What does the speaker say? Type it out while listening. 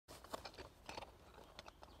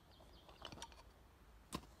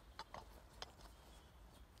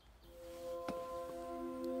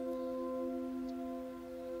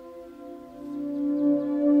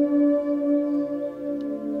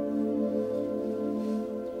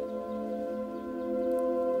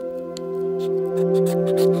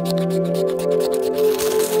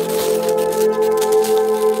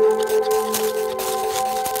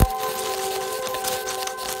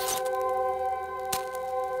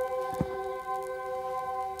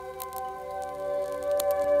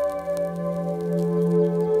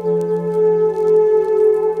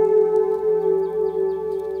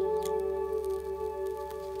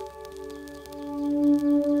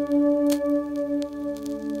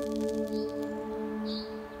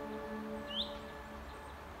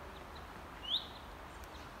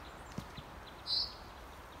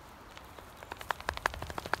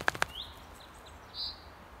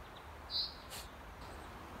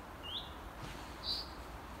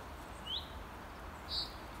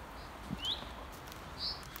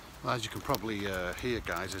Well, as you can probably hear,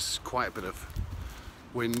 guys, there's quite a bit of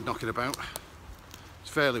wind knocking about.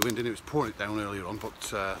 It's fairly windy, it was pouring it down earlier on, but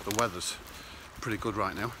the weather's pretty good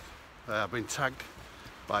right now. I've been tagged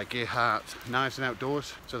by Gerhardt Knives and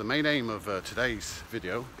Outdoors. So the main aim of today's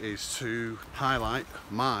video is to highlight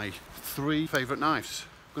my 3 favourite knives.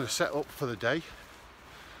 I'm going to set up for the day,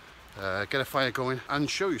 get a fire going and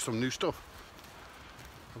show you some new stuff.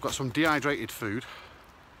 I've got some dehydrated food,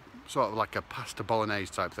 sort of like a pasta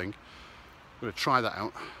bolognese type thing. I'm going to try that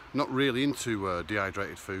out. Not really into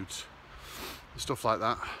dehydrated foods, stuff like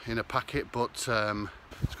that in a packet, but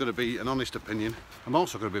it's going to be an honest opinion. I'm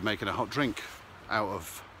also going to be making a hot drink out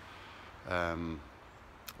of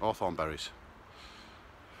hawthorn berries.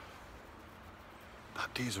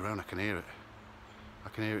 That deer's around, I can hear it. I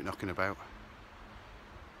can hear it knocking about.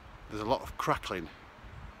 There's a lot of crackling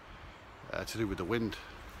to do with the wind,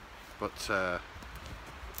 but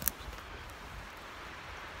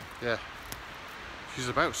yeah, she's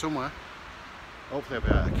about somewhere. Hopefully I'll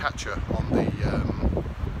be able to catch her on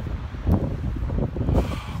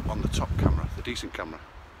the top camera, the decent camera.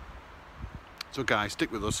 So guys,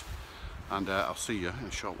 stick with us and I'll see you in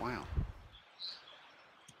a short while.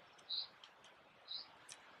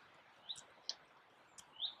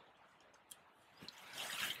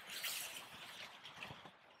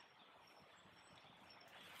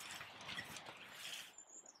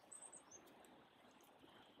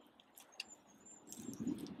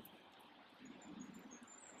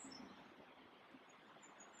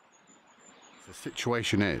 The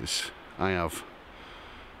situation is, I have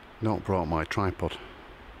not brought my tripod.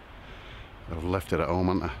 I've left it at home,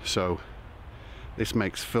 haven't I? So this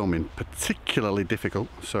makes filming particularly difficult.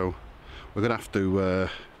 So we're gonna have to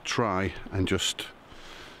try and just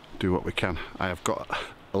do what we can. I have got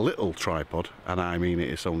a little tripod, and I mean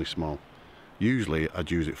it's only small. Usually I'd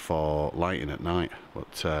use it for lighting at night,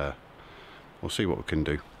 but we'll see what we can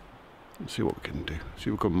do. See what we can do. See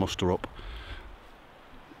if we can muster up.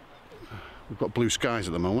 We've got blue skies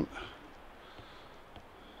at the moment,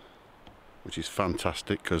 which is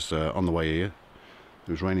fantastic, because on the way here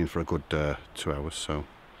it was raining for a good 2 hours. So,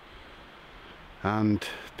 and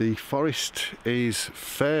the forest is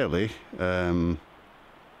fairly it's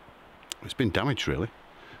been damaged really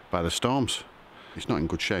by the storms. It's not in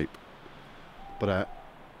good shape, but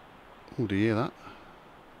oh, do you hear that?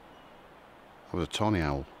 That was a tawny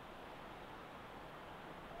owl.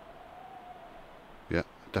 Yeah,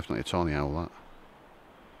 definitely a tawny owl, that.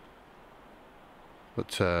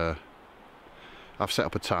 But I've set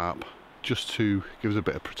up a tarp just to give us a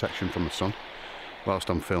bit of protection from the sun whilst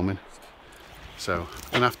I'm filming. So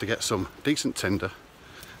I'm gonna have to get some decent tinder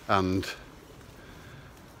and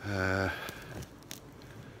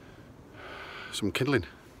some kindling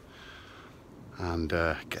and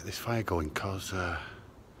get this fire going, because the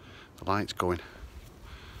light's going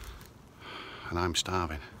and I'm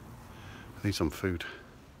starving. I need some food.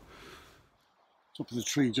 Top of the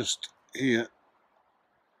tree just here,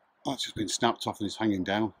 that's just been snapped off and it's hanging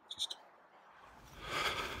down.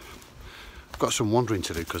 I've got some wandering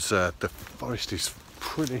to do, because the forest is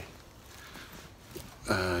pretty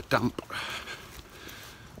damp.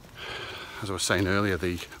 As I was saying earlier,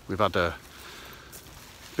 we've had a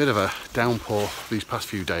bit of a downpour these past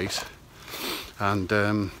few days, and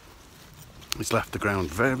it's left the ground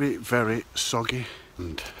very, very soggy.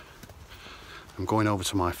 And I'm going over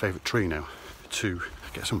to my favourite tree now to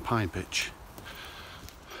get some pine pitch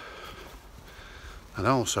and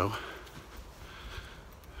also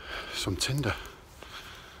some tinder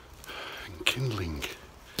and kindling.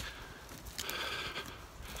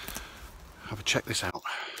 Have a check this out.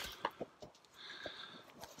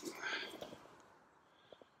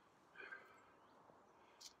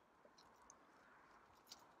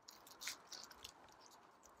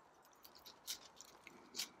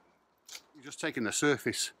 You're just taking the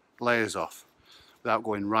surface layers off without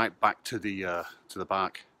going right back to the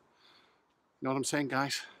bark. You know what I'm saying,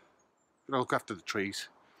 guys? Gotta look after the trees.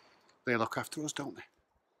 They look after us, don't they?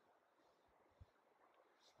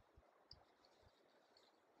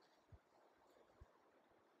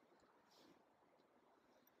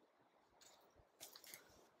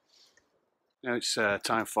 Now it's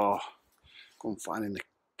time for going finding the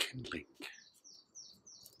kindling.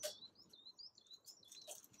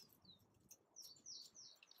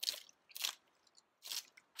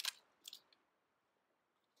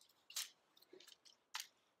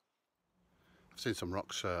 I've seen some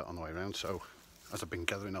rocks on the way around, so as I've been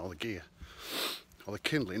gathering all the gear, all the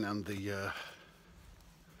kindling and the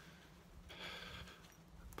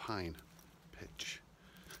pine pitch,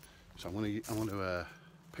 so I'm going to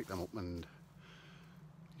pick them up and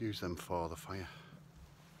use them for the fire.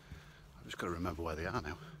 I've just got to remember where they are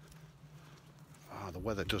now. The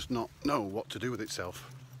weather does not know what to do with itself.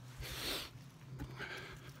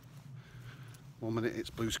 1 minute it's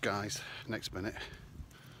blue skies, next minute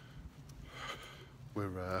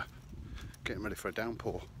we're getting ready for a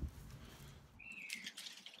downpour.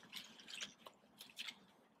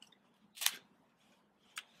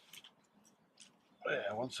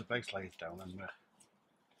 Yeah, once the base lays down, and I'm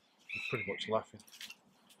pretty much laughing.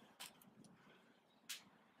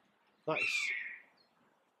 That is,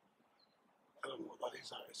 I don't know what that is.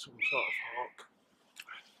 That is some sort of hawk.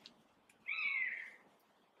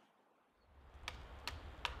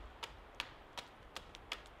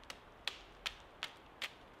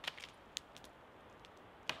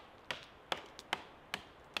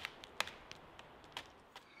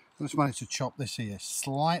 I just managed to chop this here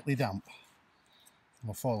slightly damp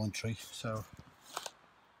from a fallen tree, so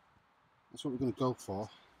that's what we're going to go for.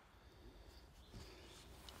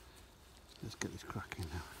 Let's get this cracking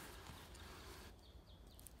now.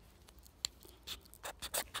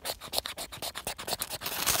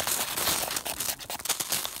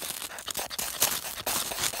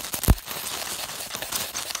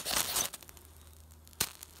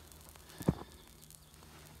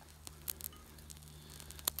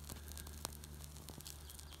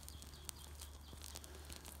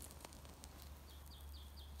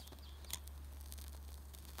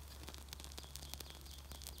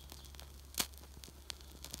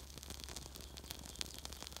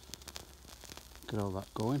 Get all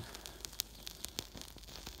that going.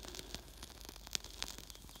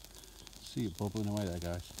 See it bubbling away there,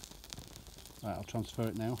 guys. Right, I'll transfer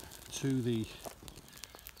it now to the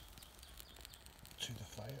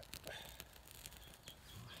fire.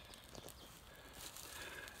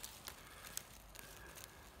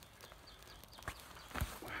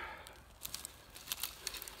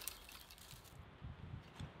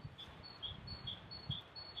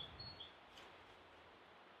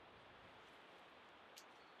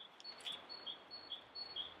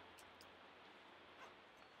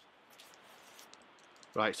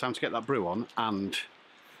 Right, it's time to get that brew on and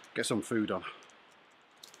get some food on.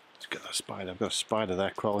 Let's get that spider. I've got a spider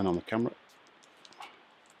there crawling on the camera.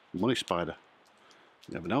 Money spider.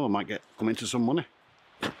 You never know, I might come into some money.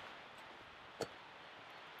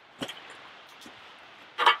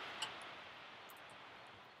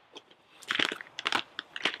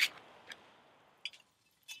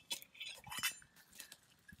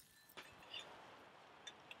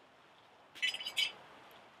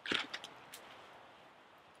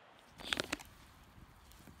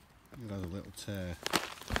 Got a little tear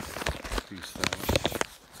piece there.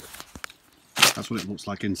 That's what it looks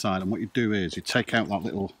like inside, and what you do is you take out that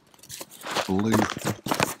little blue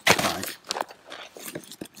bag.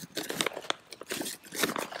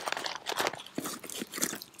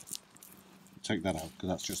 Take that out because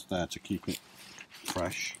that's just there to keep it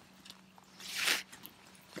fresh.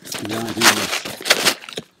 The idea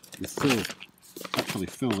is you actually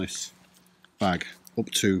fill this bag up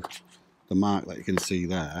to the mark that you can see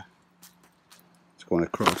there. It's going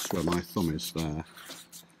across where my thumb is there, and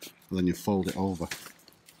then you fold it over.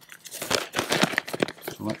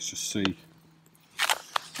 So let's just see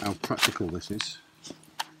how practical this is.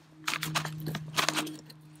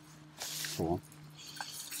 Go on.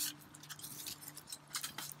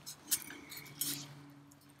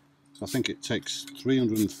 So I think it takes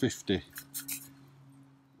 350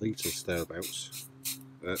 litres thereabouts,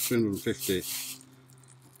 350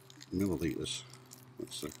 millilitres.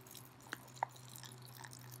 Let's see.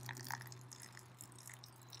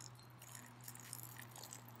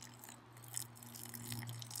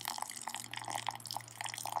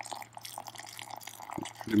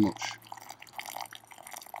 Pretty much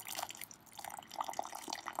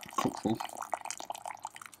a cupful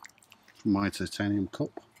from my titanium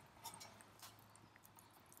cup.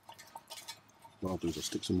 What I'll do is I'll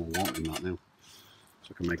stick some more water in that now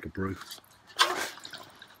so I can make a brew.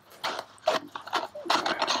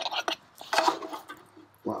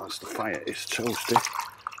 whilst the fire is toasty.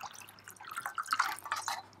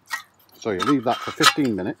 So you leave that for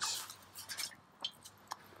 15 minutes.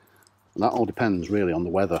 And that all depends really on the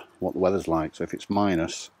weather, what the weather's like. So if it's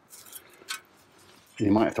minus,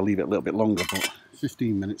 you might have to leave it a little bit longer, but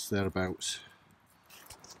 15 minutes thereabouts.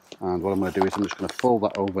 And what I'm going to do is I'm just going to fold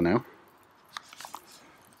that over now.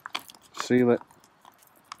 Seal it.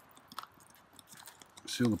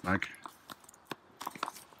 Seal the bag.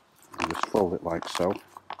 And just fold it like so.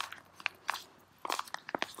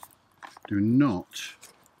 Do not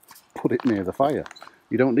put it near the fire.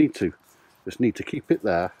 You don't need to. Just need to keep it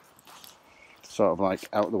there, sort of like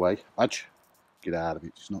out of the way. Adge, get out of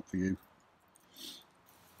it, it's not for you.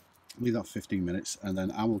 Leave that for 15 minutes and then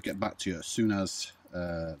I will get back to you as soon as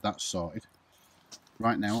that's sorted.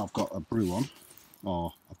 Right now I've got a brew on,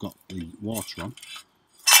 or I've got the water on,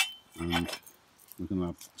 and we're going to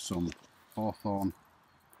have some hawthorn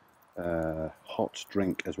hot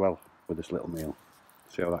drink as well with this little meal.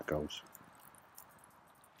 See how that goes.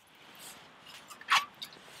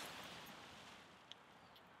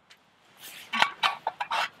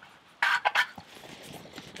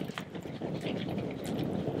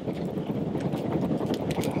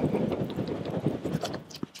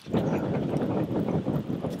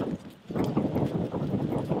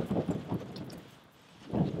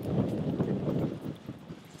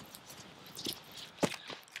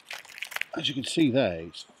 As you can see there,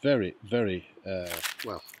 it's very, very,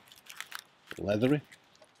 well, leathery.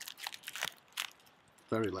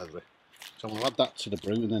 Very leathery. So I'm going to add that to the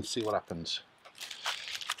brew and then see what happens.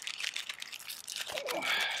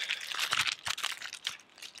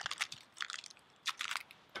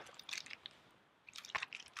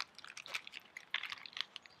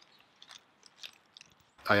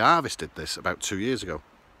 I harvested this about 2 years ago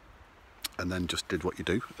and then just did what you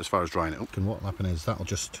do as far as drying it up. And what will happen is that'll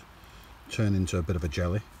just turn into a bit of a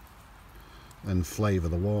jelly and flavour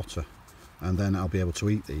the water, and then I'll be able to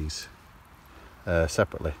eat these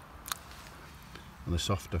separately, and they're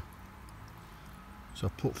softer. So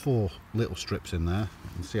I've put 4 little strips in there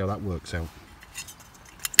and see how that works out.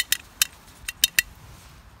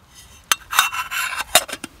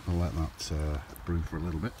 I'll let that brew for a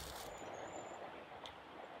little bit.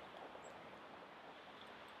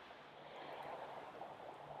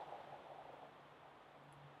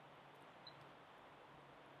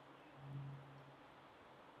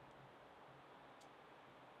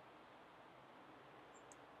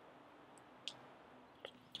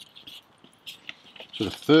 So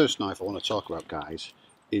the first knife I want to talk about, guys,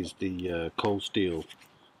 is the cold steel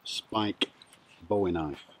spike Bowie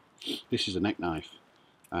knife. This is a neck knife,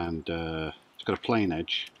 and it's got a plain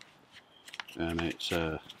edge, and it's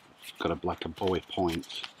got like a Bowie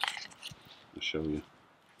point. I'll show you.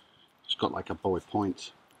 It's got like a Bowie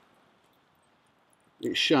point.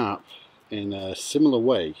 It's sharp in a similar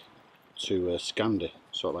way to a Scandi,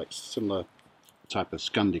 sort of like similar type of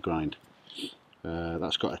Scandi grind.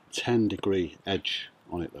 That's got a 10-degree edge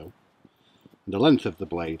on it though. And the length of the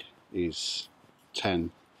blade is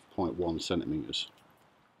 10.1 centimeters,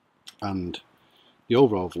 and the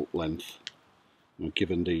overall length,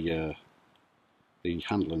 given the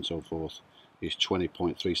handle and so forth, is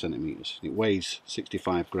 20.3 centimeters. It weighs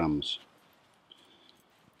 65 grams.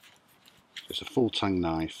 It's a full tang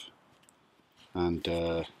knife, and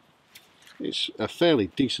it's a fairly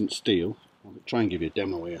decent steel. I'll try and give you a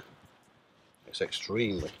demo here. It's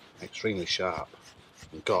extremely sharp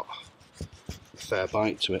and got a fair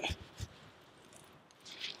bite to it.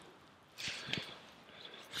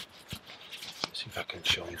 Let's see if I can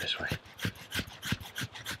show you this way.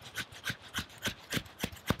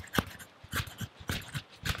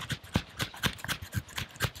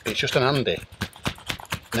 It's just an handy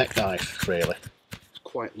neck knife, really. It's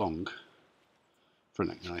quite long for a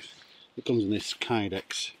neck knife. It comes in this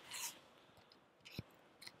Kydex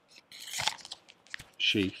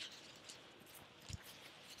sheath,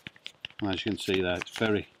 and as you can see there, it's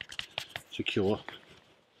very secure.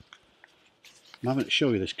 I'm having to show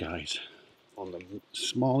you this, guys, on the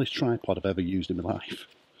smallest tripod I've ever used in my life,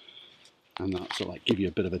 and that's to like give you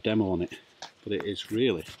a bit of a demo on it. But it is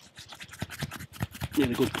really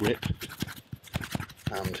good grip,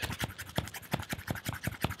 and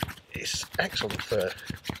it's excellent for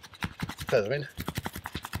feathering,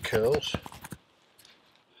 curls,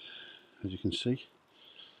 as you can see.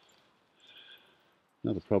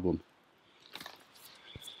 Not a problem.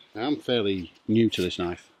 Now, I'm fairly new to this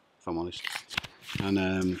knife, if I'm honest,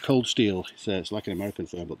 and Cold Steel, it's like an American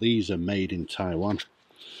firm, but these are made in Taiwan.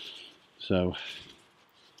 So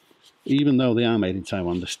even though they are made in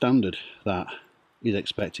Taiwan, the standard that is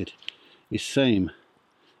expected is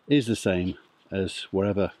the same as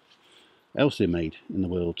wherever else they made in the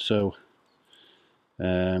world. So so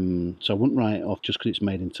I wouldn't write it off just because it's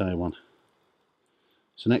made in Taiwan.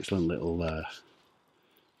 It's an excellent little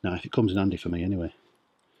knife. It comes in handy for me anyway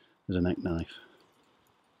as a neck knife.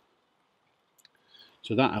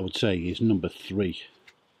 So that, I would say, is number 3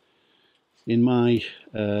 in my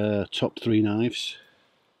top 3 knives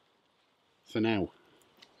for now.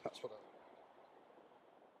 That's what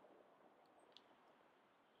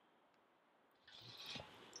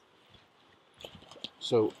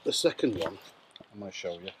So the second one I'm going to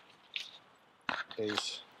show you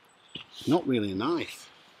is not really a knife.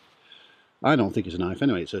 I don't think it's a knife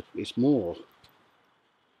anyway. It's more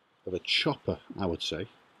of a chopper, I would say.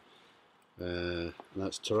 And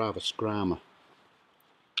that's Tarava Scrama,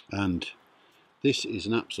 and this is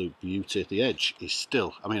an absolute beauty. The edge is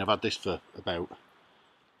still, I mean, I've had this for about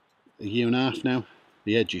a year and a half now.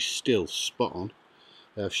 The edge is still spot on.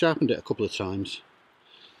 I've sharpened it a couple of times,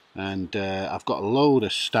 and I've got a load of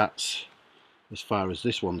stats as far as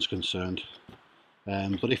this one's concerned.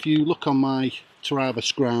 But if you look on my Tarava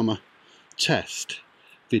Scrama test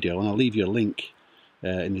video, and I'll leave you a link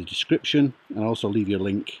in the description, and I'll also leave you a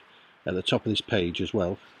link at the top of this page as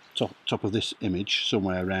well, top of this image,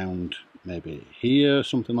 somewhere around maybe here,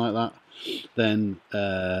 something like that. Then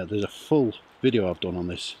there's a full video I've done on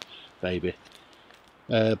this baby.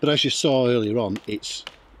 But as you saw earlier on, it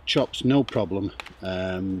chops no problem.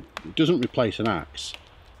 It doesn't replace an axe,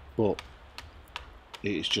 but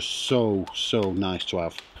it's just so nice to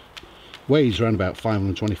have. Weighs around about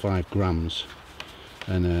 525 grams,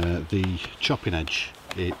 and the chopping edge,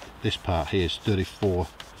 this part here is 34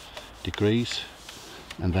 degrees,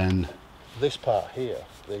 and then this part here,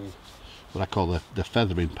 what I call the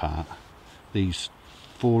feathering part, these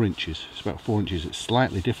 4 inches, it's about 4 inches, it's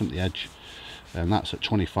slightly different, the edge, and that's at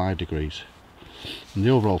 25 degrees, and the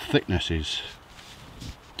overall thickness is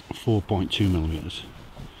 4.2 millimeters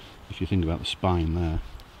if you think about the spine there,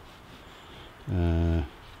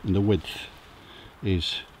 and the width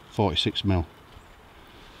is 46 mil.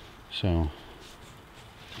 So,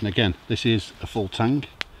 and again, this is a full tang,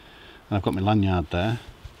 and I've got my lanyard there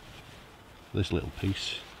for this little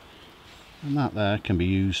piece, and that there can be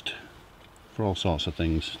used for all sorts of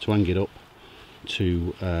things, to hang it up,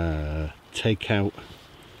 to take out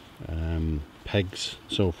pegs,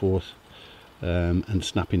 so forth, and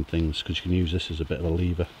snapping things, because you can use this as a bit of a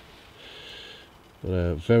lever.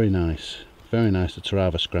 But very nice, the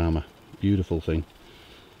Tarava Scrama, beautiful thing.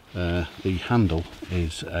 The handle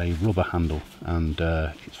is a rubber handle, and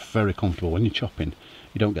it's very comfortable when you're chopping.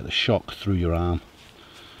 You don't get the shock through your arm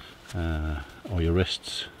or your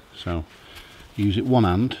wrists. So you use it one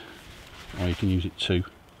hand, or you can use it 2.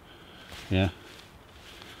 Yeah,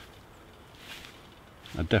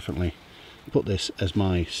 I definitely put this as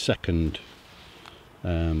my second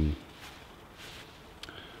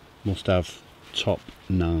must-have top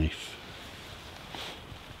knife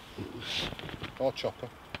or chopper.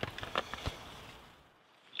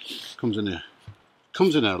 comes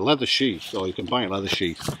in a leather sheath, or you can buy a leather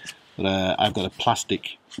sheath, but I've got a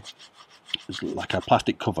plastic, it's like a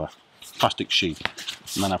plastic cover, plastic sheath,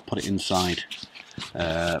 and then I've put it inside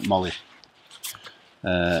Molly,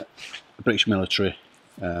 British military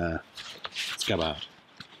scabbard.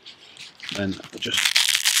 Then I've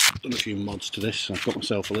just done a few mods to this. I've got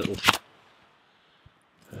myself a little,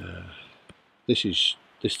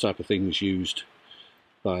 this type of thing is used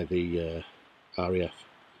by the RAF.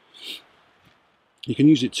 You can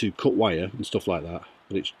use it to cut wire and stuff like that,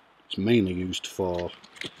 but it's mainly used for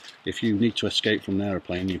if you need to escape from an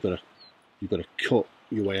aeroplane. You've got to cut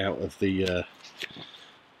your way out of the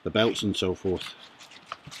belts and so forth.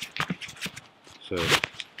 So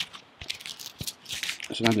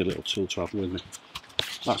it's an handy little tool to have with me.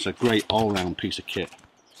 That's a great all-round piece of kit.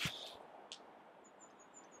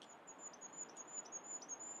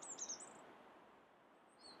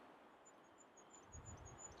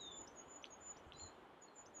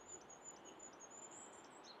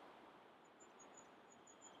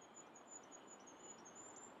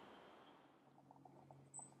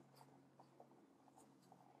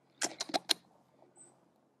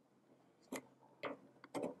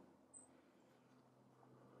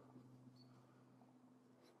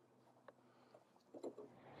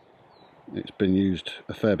 It's been used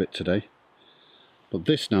a fair bit today, but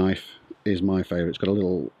this knife is my favourite. It's got a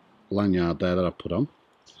little lanyard there that I put on,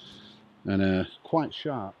 and quite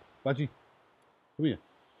sharp. Badgie, come here.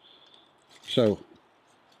 So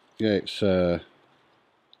yeah, it's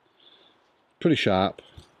pretty sharp,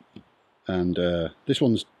 and this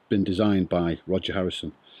one's been designed by Roger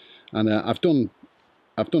Harrison, and I've done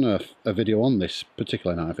I've done a video on this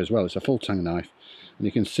particular knife as well. It's a full tang knife, and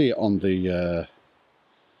you can see it on the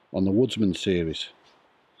Woodsman series.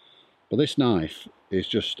 But this knife is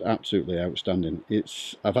just absolutely outstanding.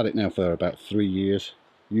 I've had it now for about 3 years.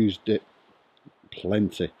 Used it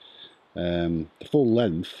plenty. The full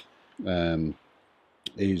length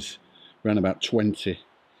is around about 20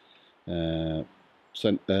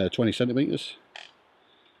 centimeters.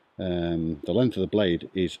 The length of the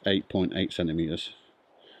blade is 8.8 centimeters.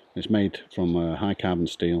 It's made from high carbon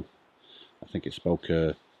steel. I think it's spoke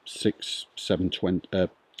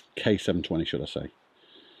K720, should I say?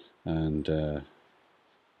 And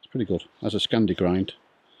it's pretty good. Has a Scandi grind,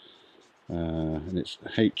 and it's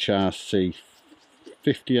HRC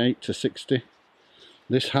 58 to 60.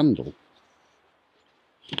 This handle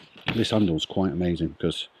is quite amazing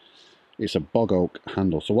because it's a bog oak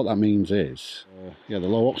handle. So what that means is, yeah, the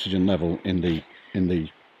low oxygen level in the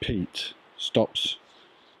peat stops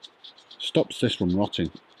this from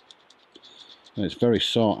rotting. And it's very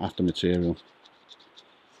sought after material.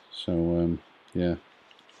 So yeah,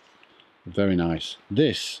 very nice.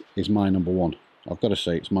 This is my number one. I've got to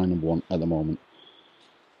say it's my number one at the moment.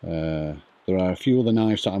 There are a few other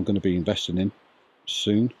knives that I'm going to be investing in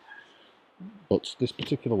soon, but this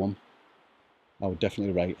particular one I would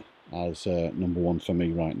definitely rate as number one for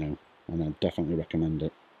me right now, and I'd definitely recommend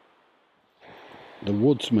it. The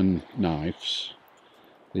Woodsman knives,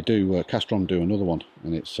 they do, Castron do another one,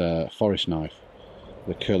 and it's a forest knife,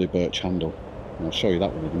 the curly birch handle, and I'll show you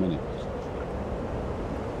that one in a minute.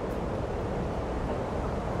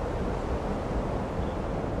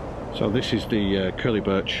 So this is the curly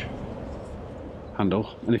birch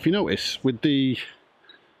handle, and if you notice with the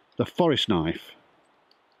forest knife,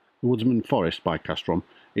 the Woodsman Forest by Castron,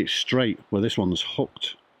 it's straight, where this one's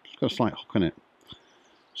hooked. It's got a slight hook in it.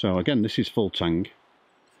 So again, this is full tang,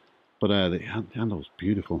 but the handle's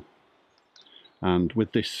beautiful. And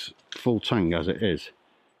with this full tang as it is,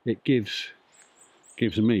 it gives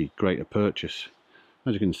me greater purchase.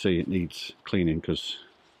 As you can see, it needs cleaning because,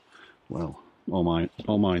 well, all my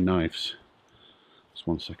knives. Just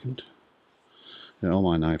 1 second. Yeah, all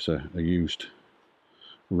my knives are used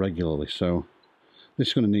regularly, so this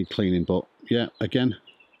is going to need cleaning. But yeah, again,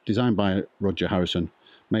 designed by Roger Harrison,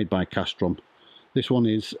 made by Castron. This one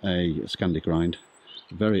is a Scandi grind,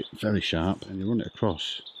 very, very sharp, and you run it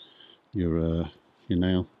across your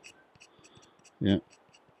nail. Yeah,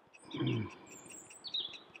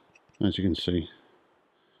 as you can see,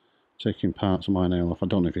 taking parts of my nail off. I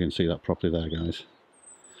don't know if you can see that properly there, guys.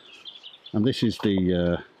 And this is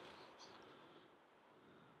the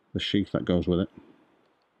sheath that goes with it.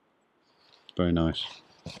 Very nice.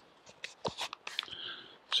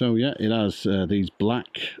 So yeah, it has these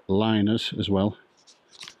black liners as well,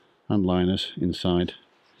 and liners inside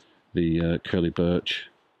the curly birch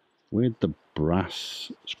with the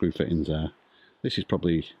brass screw fittings there. This is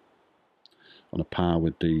probably on a par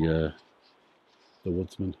with the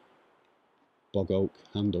Woodsman bog oak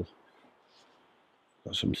handle.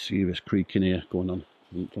 Got some serious creaking here going on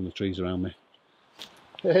from the trees around me.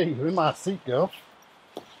 Hey, you're in my seat, girl.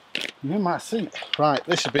 You're in my seat. Right,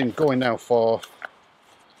 this has been going now for,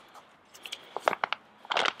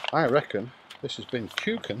 I reckon this has been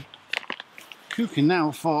cooking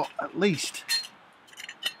now for at least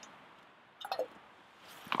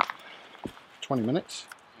 20 minutes.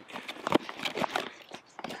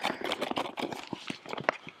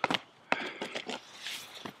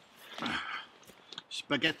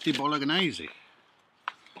 Spaghetti bolognese.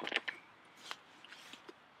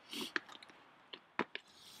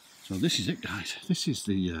 So this is it, guys. This is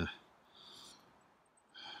the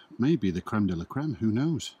maybe the creme de la creme, who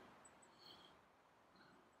knows?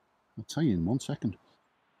 I'll tell you in 1 second.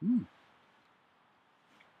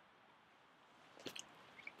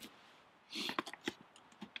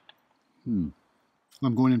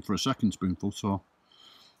 I'm going in for a second spoonful, so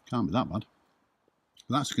can't be that bad.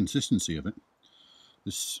 But that's the consistency of it.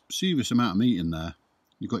 There's a serious amount of meat in there.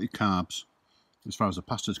 You've got your carbs as far as the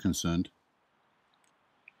pasta is concerned.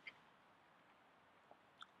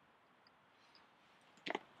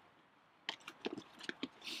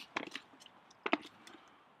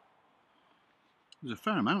 There's a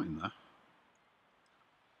fair amount in there.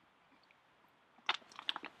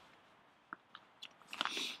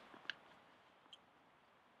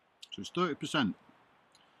 So it's 30%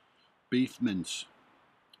 beef mince.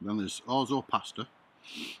 Then there's orzo pasta,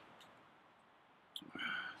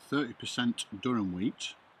 30% durum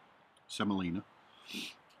wheat, semolina,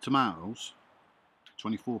 tomatoes,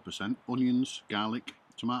 24%, onions, garlic,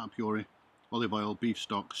 tomato puree, olive oil, beef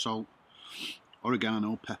stock, salt,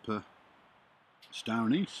 oregano, pepper, star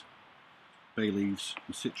anise. bay leaves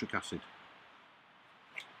and citric acid.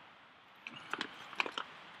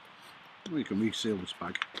 Well, you can reseal this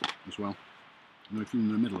bag as well. You know, if you're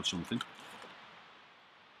in the middle of something.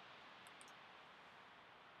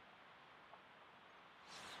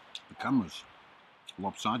 The camera's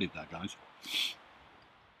lopsided there, guys.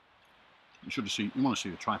 You should have seen. You want to see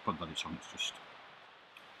the tripod that it's on. It's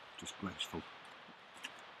just graceful.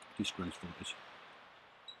 Disgraceful it is.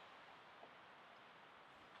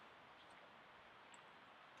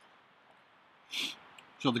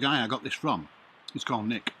 So the guy I got this from, he's called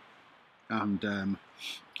Nick, and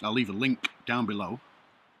I'll leave a link down below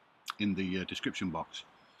in the description box.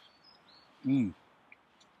 It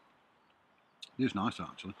is nice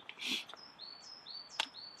actually.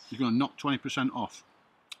 He's going to knock 20% off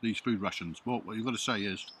these food rations, but what you've got to say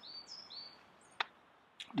is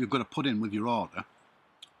you've got to put in with your order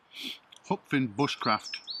Hupfin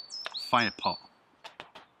Bushcraft Fire Pot.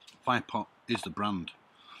 Fire Pot is the brand.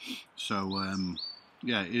 So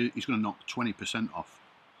yeah, he's going to knock 20% off,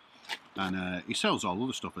 and he sells all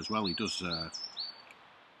other stuff as well. He does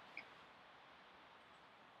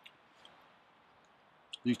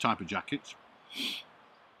these type of jackets.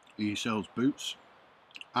 He sells boots,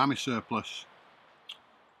 army surplus,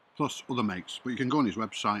 plus other makes. But you can go on his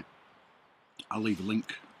website. I'll leave a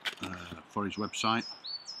link for his website,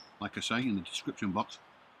 like I say, in the description box.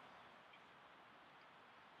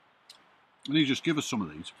 And he just give us some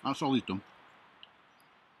of these. That's all he's done.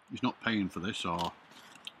 He's not paying for this, or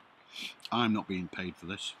I'm not being paid for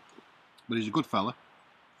this. But he's a good fella.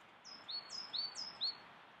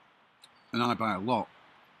 And I buy a lot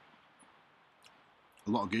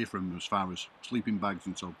of gear from him as far as sleeping bags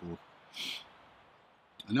and so forth.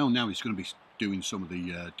 I know now he's going to be doing some of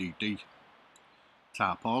the DD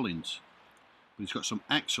tarpaulins. But he's got some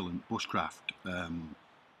excellent bushcraft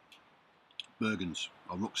bergens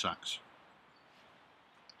or rucksacks.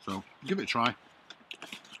 So give it a try.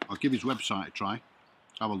 I'll give his website a try.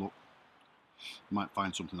 Have a look. You might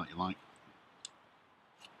find something that you like.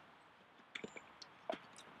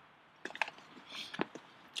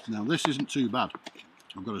 Now this isn't too bad,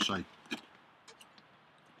 I've got to say.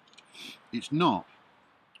 It's not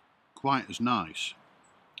quite as nice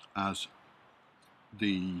as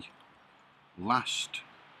the last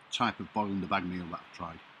type of boil in the bag meal that I've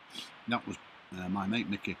tried. That was my mate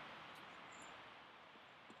Mickey.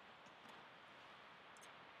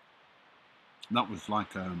 That was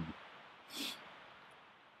like, I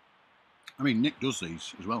mean, Nick does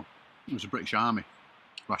these as well. It was a British Army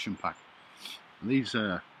ration pack. And these,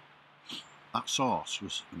 that sauce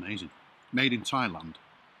was amazing. Made in Thailand.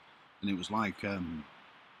 And it was like, that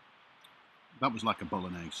was like a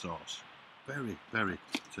bolognese sauce. Very, very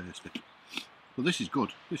tasty. But this is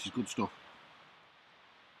good. This is good stuff.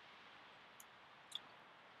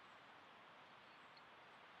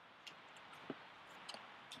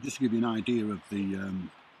 Just to give you an idea of the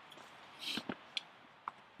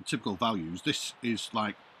typical values, this is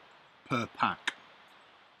like per pack.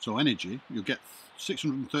 So energy, you'll get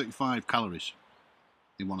 635 calories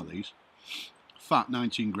in one of these. Fat,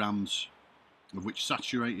 19 grams, of which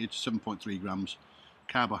saturated, 7.3 grams.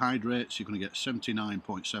 Carbohydrates, you're going to get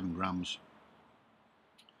 79.7 grams.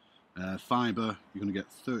 Fibre, you're going to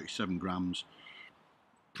get 37 grams.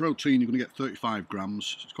 Protein, you're going to get 35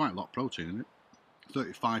 grams. It's quite a lot of protein, isn't it?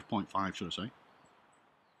 35.5 should I say.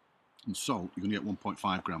 And salt, you're going to get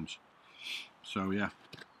 1.5 grams. So yeah.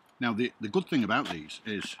 Now the good thing about these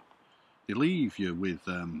is they leave you with.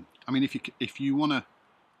 I mean, if you want to.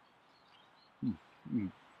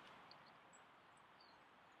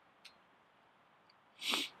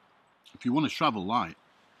 If you want to travel light,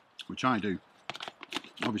 which I do,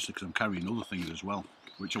 obviously because I'm carrying other things as well,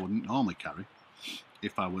 which I wouldn't normally carry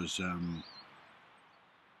if I was.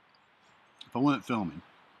 If I weren't filming,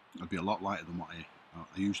 I'd be a lot lighter than what I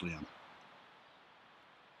usually am.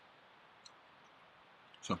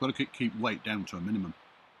 So I've got to keep weight down to a minimum.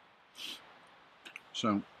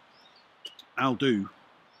 So I'll do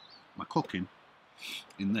my cooking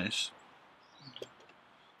in this.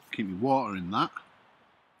 Keep my water in that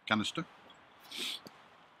canister.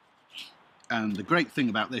 And the great thing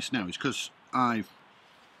about this now is because I've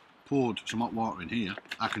poured some hot water in here,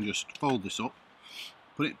 I can just fold this up,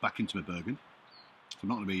 put it back into my Bergen. So I'm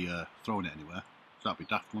not going to be throwing it anywhere. So that'd be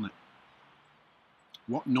daft, wouldn't it?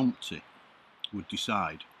 What numpty would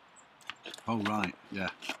decide, oh right, yeah,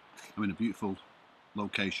 I'm in a beautiful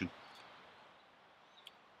location,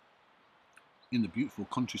 in the beautiful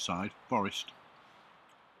countryside, forest.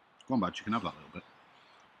 Go on, badge, you can have that little bit.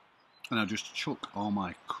 And I just chuck all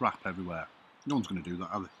my crap everywhere. No one's going to do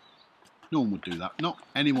that, are they? No one would do that. Not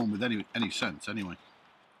anyone with any sense, anyway.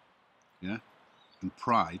 yeah, and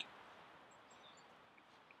pride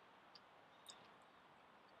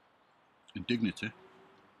and dignity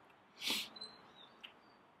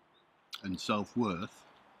and self-worth.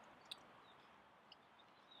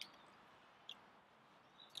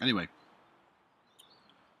 Anyway,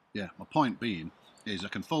 yeah, my point being is I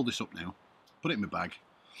can fold this up now, put it in my bag,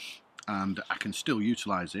 and I can still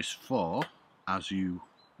utilise this for, as you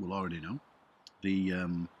will already know,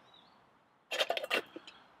 the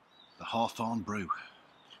Hawthorne brew.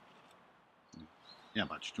 Yeah,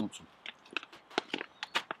 Badge, do you want some?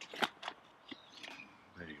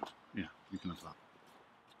 There you go. Yeah, you can have that.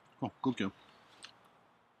 Oh, good girl.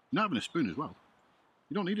 You're not having a spoon as well.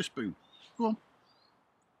 You don't need a spoon. Go on.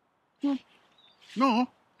 Go on. No.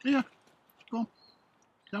 Here. Go on.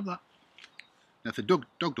 You have that. Now, if the dog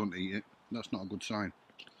don't eat it, that's not a good sign.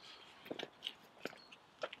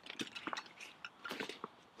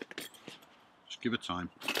 Just give it time.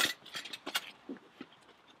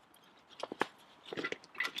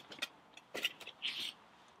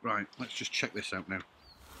 Right, let's just check this out now.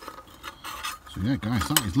 So yeah, guys,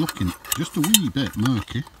 that is looking just a wee bit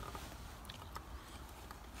murky.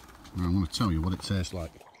 Now, I'm going to tell you what it tastes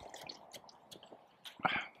like.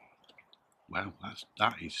 Wow,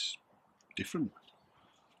 that is different.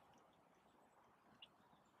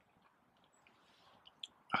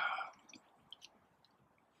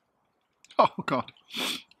 Oh God,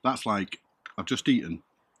 that's like I've just eaten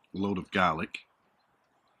a load of garlic,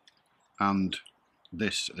 and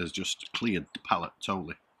this has just cleared the palate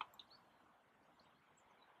totally.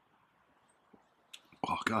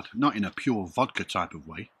 Oh God, not in a pure vodka type of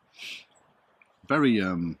way. Very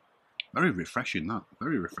very refreshing. That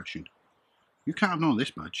very refreshing. You can't have none of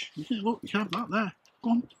this, Badge. You can, look, you can have that there.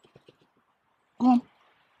 Go on, go on.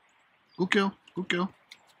 Good girl, good girl.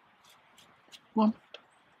 Go on.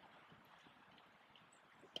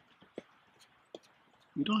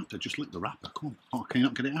 You don't have to just lick the wrapper. Come on. Oh, can you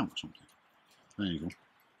not get it out or something? There you go.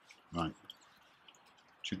 Right.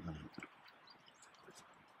 Check that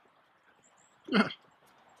out.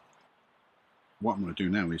 What I'm going to do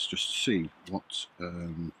now is just see what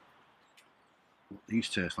these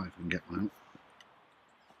taste like if I can get one out.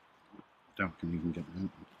 I doubt I can even get them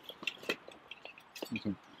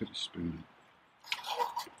out. Get a spoon out.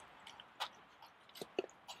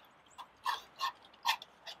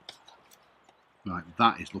 Right,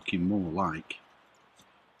 that is looking more like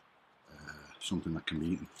something that can be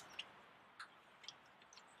eaten.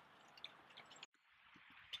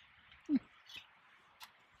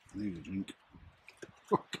 I need a drink.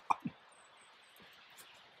 Oh, God.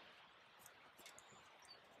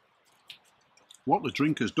 What the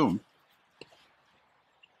drink has done,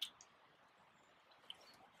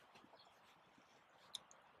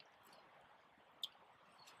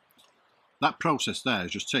 that process there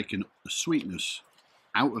has just taken the sweetness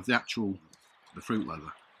out of the fruit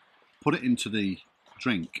leather, put it into the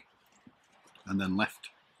drink, and then left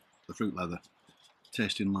the fruit leather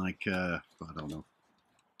tasting like, I don't know,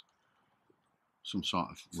 some sort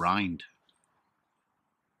of rind.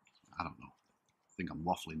 I don't know. I think I'm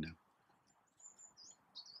waffling now.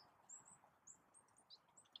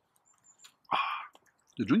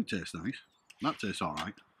 The drink tastes nice. That tastes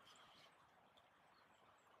alright.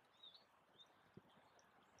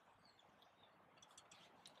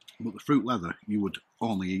 But the fruit leather, you would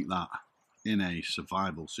only eat that in a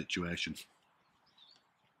survival situation.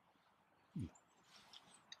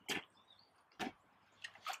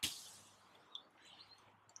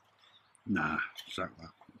 Nah, sack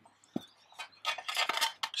that.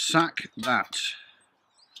 Sack that.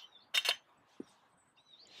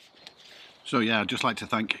 So yeah, I'd just like to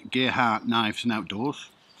thank Gearhart Knives and Outdoors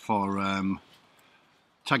for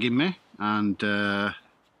tagging me, and I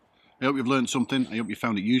hope you've learned something. I hope you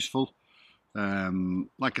found it useful.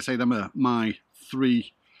 Like I say, them are my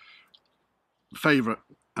 3 favourite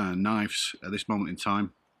knives at this moment in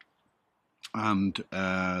time, and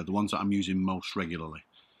the ones that I'm using most regularly.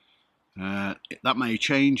 That may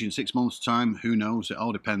change in 6 months' time, who knows? It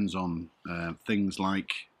all depends on things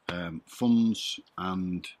like funds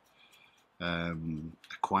and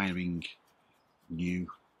acquiring new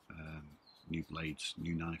blades,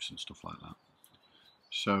 new knives and stuff like that.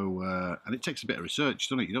 So, and it takes a bit of research,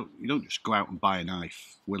 doesn't it? You don't just go out and buy a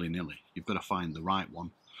knife willy-nilly. You've got to find the right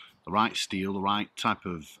one, the right steel, the right type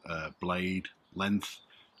of blade length,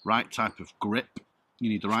 right type of grip. You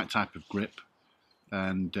need the right type of grip,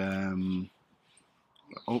 and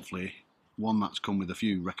hopefully one that's come with a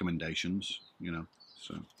few recommendations, you know.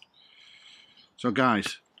 So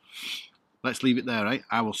guys, let's leave it there, eh?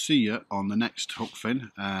 I will see you on the next hook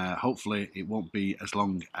fin. Hopefully it won't be as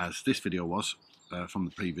long as this video was. from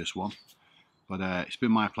the previous one. But it's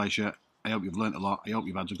been my pleasure. I hope you've learnt a lot. I hope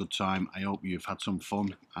you've had a good time. I hope you've had some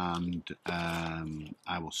fun. And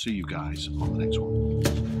I will see you guys on the next one.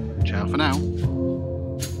 Ciao for now.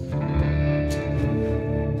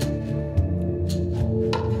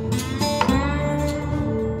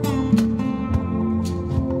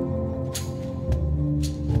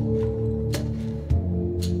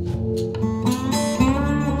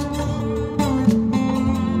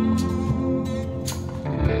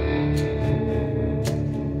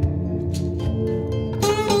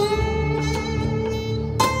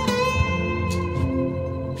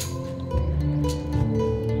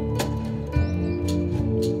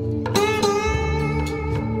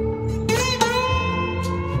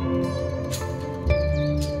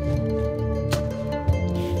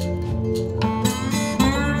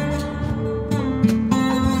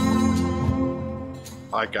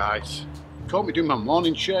 Hi guys, caught me doing my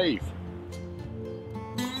morning shave.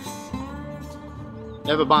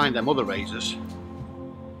 Never mind them other razors.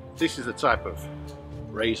 This is the type of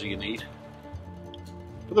razor you need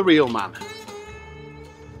for the real man.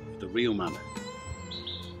 The real man.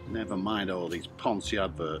 Never mind all these poncy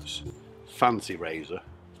adverts. Fancy razor.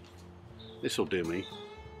 This'll do me.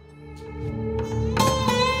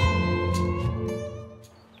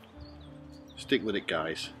 Stick with it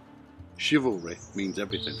guys. Chivalry means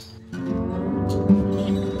everything.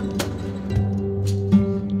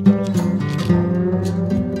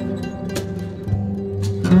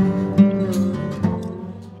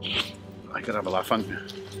 I could have a laugh, hadn't you?